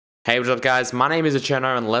Hey, what's up guys? My name is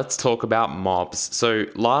Cherno and let's talk about mobs. So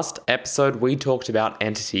last episode we talked about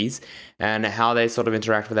entities and how they sort of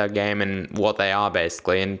interact with our game and what they are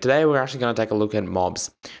basically. And today we're actually going to take a look at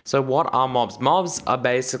mobs. So what are mobs? Mobs are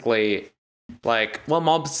basically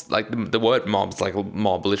mobs, like the word mobs, like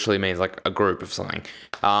mob literally means like a group of something.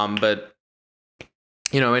 But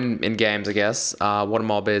you know, in games, I guess, what a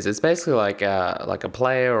mob is, it's basically like a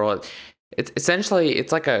player, or it's essentially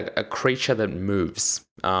it's like a creature that moves,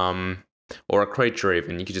 or a creature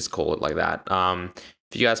even. You could just call it like that.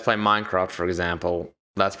 If you guys play Minecraft, for example,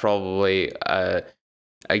 that's probably a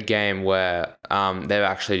game where they've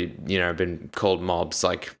actually been called mobs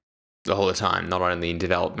like the whole time, not only in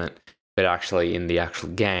development but actually in the actual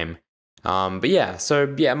game. But yeah,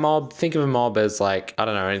 so yeah, mob. Think of a mob as like, I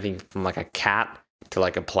don't know, anything from like a cat to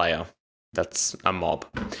like a player. That's a mob.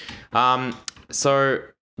 So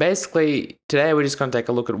basically, today we're just going to take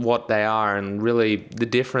a look at what they are and really the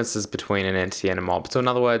differences between an entity and a mob. So in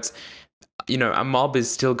other words, a mob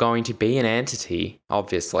is still going to be an entity,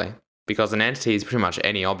 obviously, because an entity is pretty much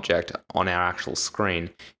any object on our actual screen,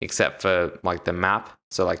 except for like the map,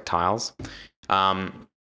 so like tiles.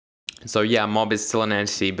 So yeah, mob is still an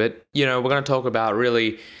entity, but we're going to talk about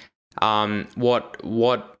really what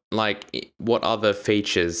other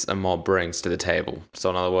features a mob brings to the table. So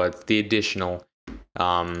in other words, the additional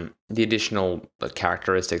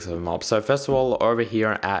characteristics of a mob. So first of all, over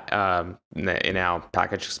here at in our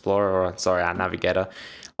package explorer, or sorry, our navigator,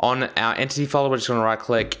 on our entity folder, we're just going to right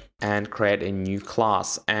click and create a new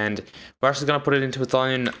class, and we're actually going to put it into its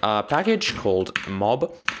own package called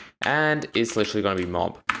mob, and it's literally going to be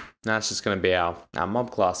mob. Now it's just going to be our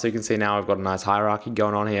mob class. So you can see now I've got a nice hierarchy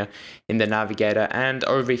going on here in the navigator. And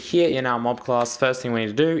over here in our mob class, first thing we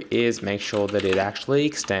need to do is make sure that it actually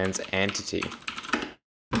extends entity.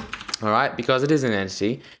 All right, because it is an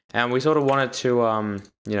entity, and we sort of wanted to,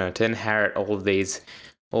 to inherit all of these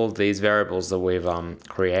variables that we've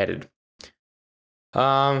created.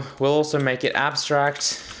 We'll also make it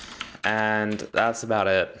abstract, and that's about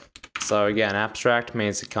it. So again, abstract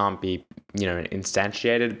means it can't be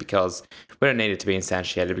instantiated, because we don't need it to be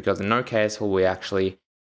instantiated, because in no case will we actually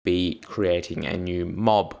be creating a new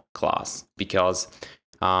mob class, because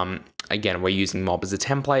again, we're using mob as a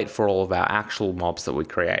template for all of our actual mobs that we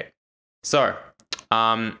create. So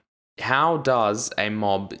how does a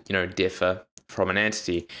mob differ from an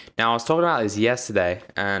entity? Now I was talking about this yesterday,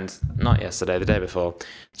 and not yesterday, the day before. I was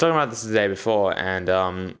talking about this the day before, and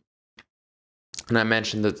I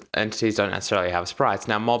mentioned that entities don't necessarily have sprites.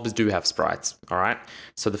 Now, mobs do have sprites, all right?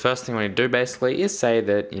 So the first thing we need to do basically is say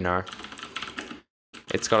that,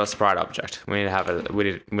 it's got a sprite object. We need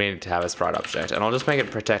to have a sprite object, and I'll just make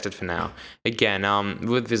it protected for now. Again,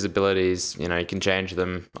 with visibilities, you can change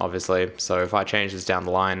them, obviously. So if I change this down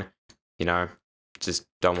the line, just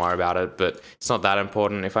don't worry about it, but it's not that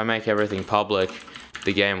important. If I make everything public,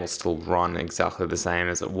 the game will still run exactly the same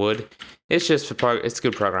as it would. It's just it's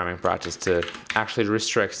good programming practice to actually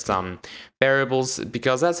restrict some variables,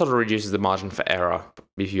 because that sort of reduces the margin for error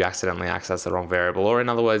if you accidentally access the wrong variable. Or in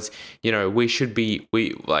other words, in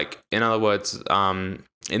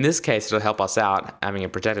this case, it'll help us out having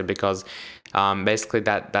it protected, because basically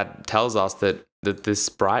that tells us that this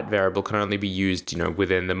sprite variable can only be used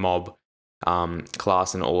within the mob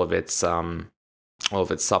class and all of its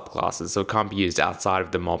subclasses. So it can't be used outside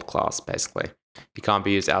of the mob class. Basically, it can't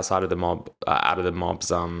be used outside of the mob, out of mobs.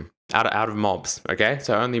 Okay,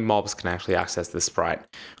 so only mobs can actually access the sprite,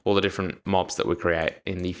 all the different mobs that we create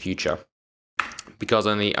in the future, because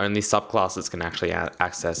only subclasses can actually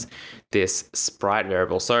access this sprite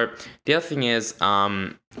variable. So the other thing is,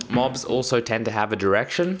 mobs also tend to have a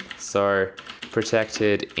direction. So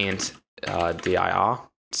protected int dir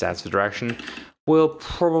stands for direction. We'll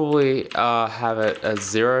probably have it as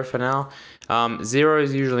 0 for now. 0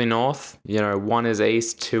 is usually north, 1 is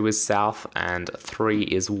east, 2 is south, and 3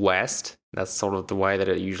 is west. That's sort of the way that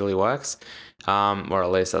it usually works, or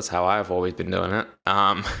at least that's how I've always been doing it.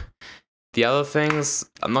 The other things,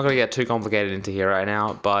 I'm not going to get too complicated into here right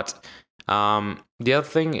now, but the other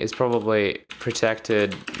thing is probably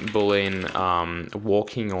protected boolean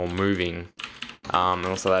walking or moving. And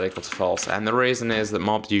also that equals false. And the reason is that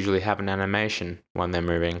mobs usually have an animation when they're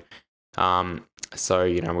moving. So,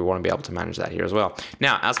 we want to be able to manage that here as well.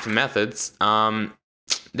 Now, as for methods,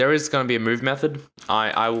 there is going to be a move method.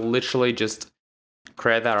 I will literally just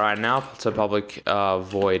create that right now. So public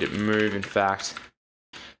void move, in fact.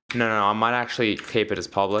 No, I might actually keep it as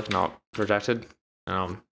public, not protected.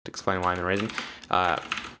 To explain why and the reason.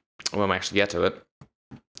 When we actually get to it.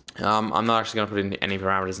 I'm not actually going to put in any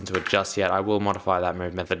parameters into it just yet. I will modify that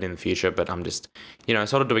move method in the future, but I'm just, you know,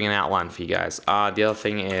 sort of doing an outline for you guys. The other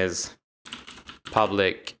thing is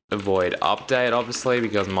public void update, obviously,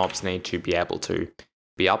 because mobs need to be able to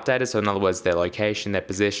be updated. So in other words, their location, their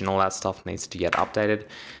position, all that stuff needs to get updated.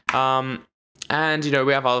 And, you know,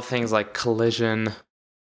 we have other things like collision,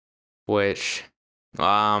 which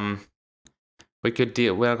we could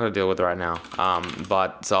deal. We're not going to deal with it right now.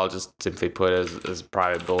 But so I'll just simply put it as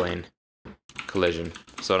private boolean collision.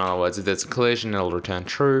 So in other words, if there's a collision, it'll return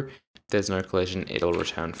true. If there's no collision, it'll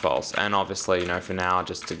return false. And obviously, you know, for now,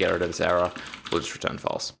 just to get rid of this error, we'll just return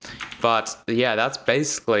false. But yeah, that's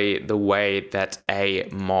basically the way that a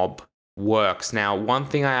mob works. Now, one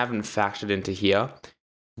thing I haven't factored into here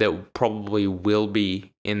that probably will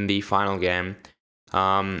be in the final game.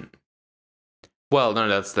 Well, no,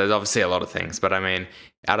 there's obviously a lot of things, but I mean,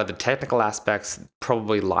 out of the technical aspects,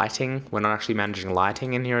 probably lighting. We're not actually managing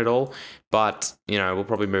lighting in here at all, but you know, we'll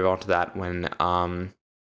probably move on to that when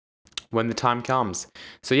the time comes.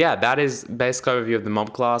 So yeah, that is basic overview of the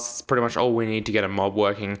mob class. It's pretty much all we need to get a mob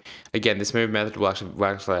working. Again, this move method we'll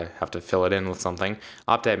actually have to fill it in with something.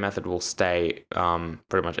 Update method will stay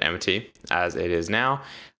pretty much empty as it is now,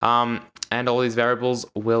 and all these variables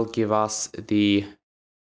will give us the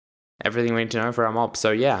everything we need to know for our mob. So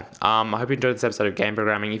yeah, I hope you enjoyed this episode of Game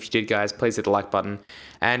Programming. If you did, guys, please hit the like button,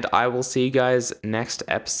 and I will see you guys next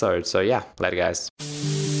episode. So yeah, later, guys.